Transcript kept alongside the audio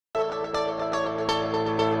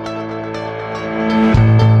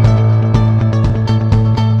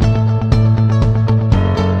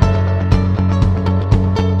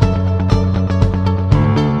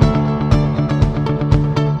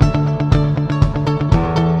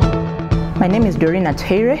My name is Doreen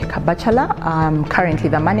Atuheire Kabachelor. I'm currently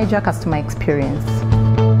the Manager Customer Experience.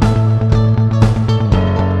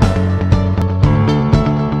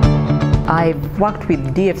 I've worked with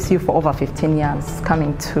dfcu for over 15 years,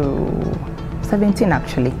 coming to 17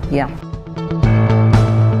 actually, yeah.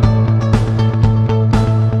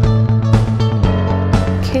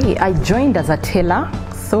 Okay, I joined as a teller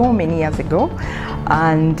so many years ago,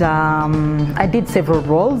 and I did several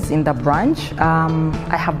roles in the branch.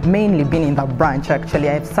 I have mainly been in the branch actually.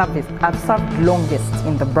 I've served longest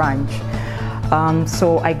in the branch.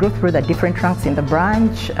 So I go through the different ranks in the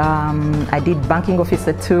branch. I did banking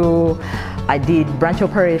officer too. I did branch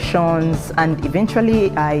operations, and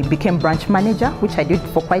eventually I became branch manager, which I did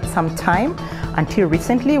for quite some time until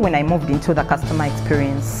recently when I moved into the customer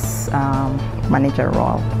experience manager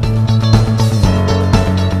role.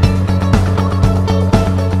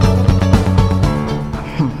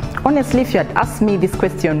 Honestly, if you had asked me this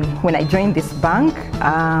question when I joined this bank,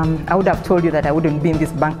 I would have told you that I wouldn't be in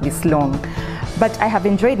this bank this long. But I have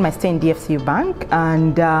enjoyed my stay in dfcu Bank,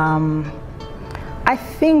 and I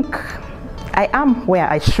think I am where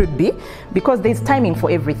I should be because there's timing for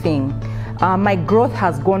everything. My growth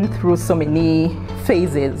has gone through so many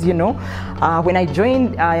phases, you know. When I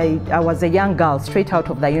joined, I was a young girl straight out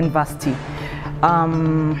of the university.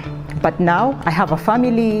 But now I have a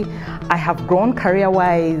family, I have grown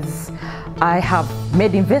career-wise, I have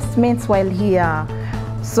made investments while here.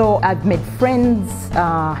 So I've made friends,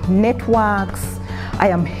 networks, I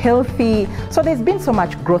am healthy. So there's been so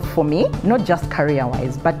much growth for me, not just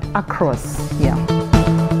career-wise, but across, yeah.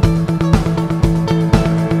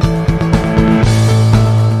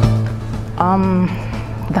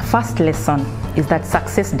 The first lesson is that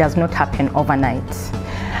success does not happen overnight.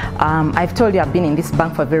 I've told you I've been in this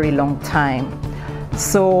bank for a very long time.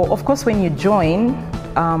 So of course when you join,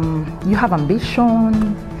 you have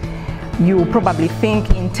ambition. You probably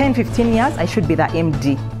think in 10-15 years I should be the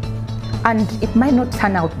MD, and it might not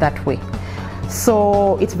turn out that way.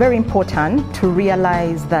 So it's very important to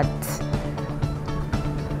realize that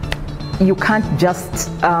you can't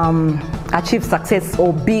just achieve success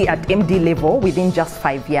or be at MD level within just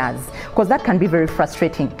 5 years, because that can be very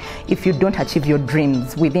frustrating if you don't achieve your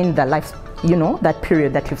dreams within the life, you know, that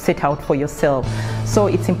period that you've set out for yourself. So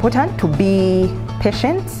it's important to be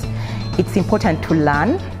patient, it's important to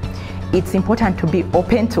learn, it's important to be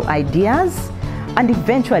open to ideas, and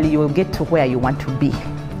eventually you will get to where you want to be,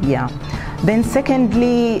 yeah. Then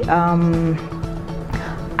secondly,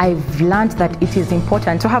 I've learned that it is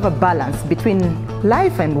important to have a balance between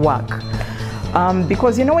life and work.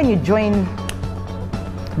 Because you know, when you join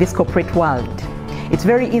this corporate world, it's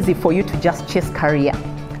very easy for you to just chase career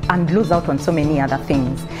and lose out on so many other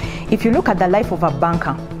things. If you look at the life of a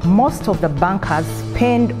banker, most of the bankers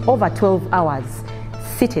spend over 12 hours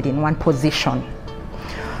seated in one position.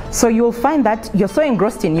 So you'll find that you're so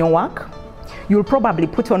engrossed in your work, you'll probably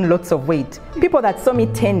put on lots of weight. People that saw me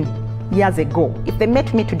 10 years ago, if they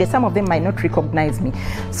met me today, some of them might not recognize me.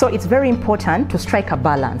 So it's very important to strike a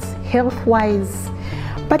balance, health-wise,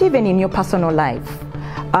 but even in your personal life.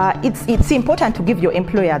 It's important to give your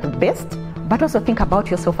employer the best, but also think about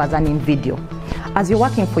yourself as an individual. As you're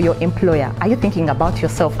working for your employer, are you thinking about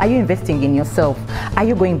yourself? Are you investing in yourself? Are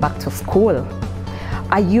you going back to school?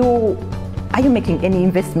 Are you making any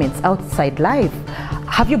investments outside life?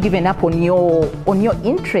 Have you given up on your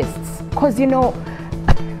interests? Because you know,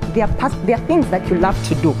 there are things that you love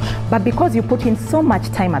to do, but because you put in so much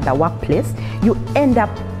time at the workplace, you end up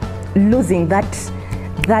losing that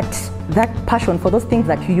passion for those things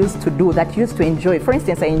that you used to do, that you used to enjoy. For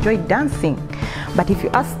instance, I enjoy dancing, but if you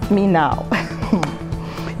ask me now,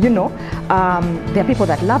 you know, there are people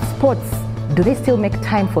that love sports. Do they still make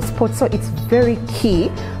time for sports? So it's very key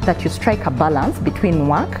that you strike a balance between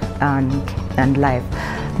work and life.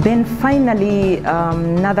 Then finally,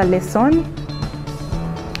 another lesson,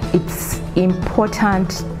 it's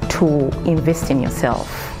important to invest in yourself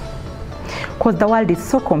because the world is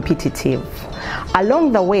so competitive.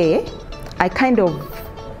 Along the way, I kind of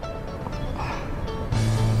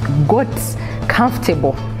got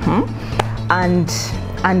comfortable, and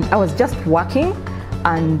I was just working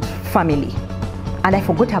and family, and I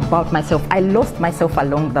forgot about myself. I lost myself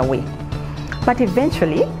along the way, but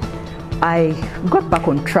eventually I got back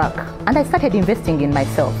on track and I started investing in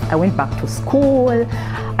myself. I went back to school,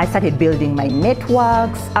 I started building my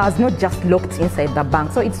networks. I was not just locked inside the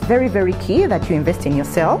bank. So it's very, very key that you invest in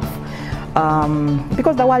yourself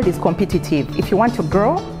because the world is competitive. If you want to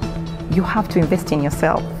grow, you have to invest in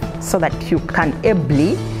yourself so that you can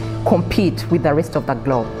ably compete with the rest of the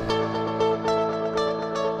globe.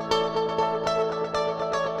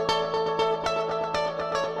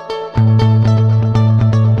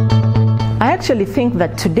 actually think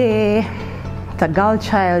that today the girl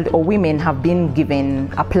child or women have been given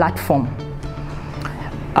a platform.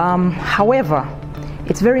 However,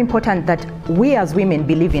 it's very important that we as women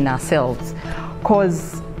believe in ourselves,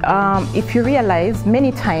 because if you realize,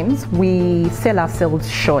 many times we sell ourselves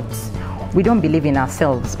short. We don't believe in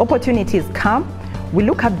ourselves. Opportunities come, we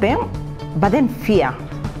look at them, but then fear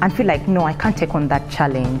and feel like, no, I can't take on that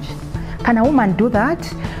challenge. Can a woman do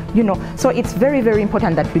that? You know, so it's very, very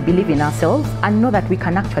important that we believe in ourselves and know that we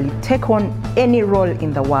can actually take on any role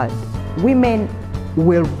in the world. Women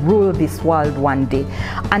will rule this world one day.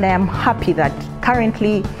 And I am happy that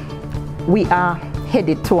currently we are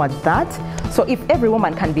headed towards that. So if every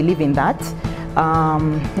woman can believe in that,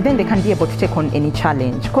 then they can be able to take on any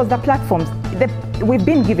challenge. Because the platforms, we've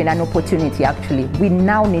been given an opportunity actually. We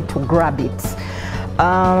now need to grab it.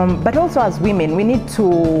 But also as women, we need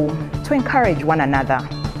to encourage one another.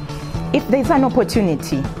 If there's an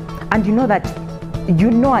opportunity and you know that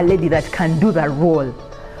you know a lady that can do the role,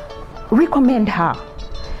 recommend her.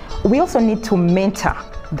 We also need to mentor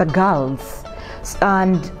the girls,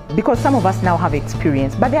 and because some of us now have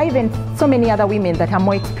experience, but there are even so many other women that are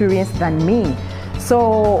more experienced than me.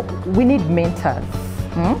 So we need mentors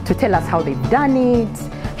to tell us how they've done it,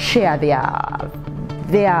 share their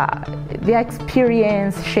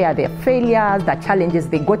experience, share their failures, the challenges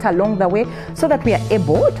they got along the way, so that we are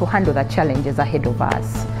able to handle the challenges ahead of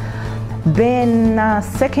us. Then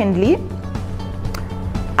secondly,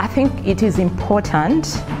 I think it is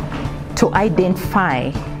important to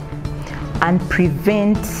identify and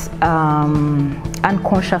prevent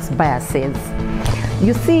unconscious biases.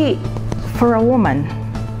 You see, for a woman,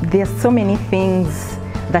 there's so many things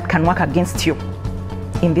that can work against you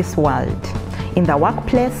in this world, in the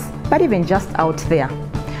workplace, but even just out there.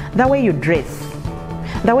 The way you dress,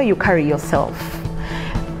 the way you carry yourself,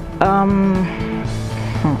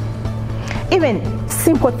 even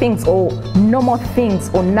simple things or normal things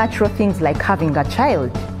or natural things like having a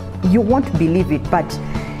child. You won't believe it, but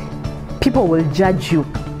people will judge you.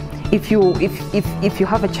 If you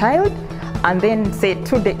have a child and then say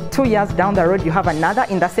 2 years down the road you have another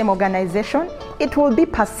in the same organization, it will be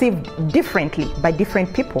perceived differently by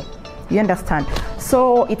different people. You understand?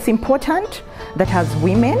 So it's important that as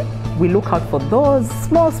women, we look out for those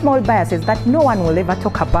small biases that no one will ever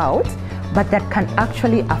talk about, but that can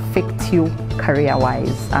actually affect you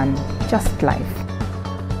career-wise and just life.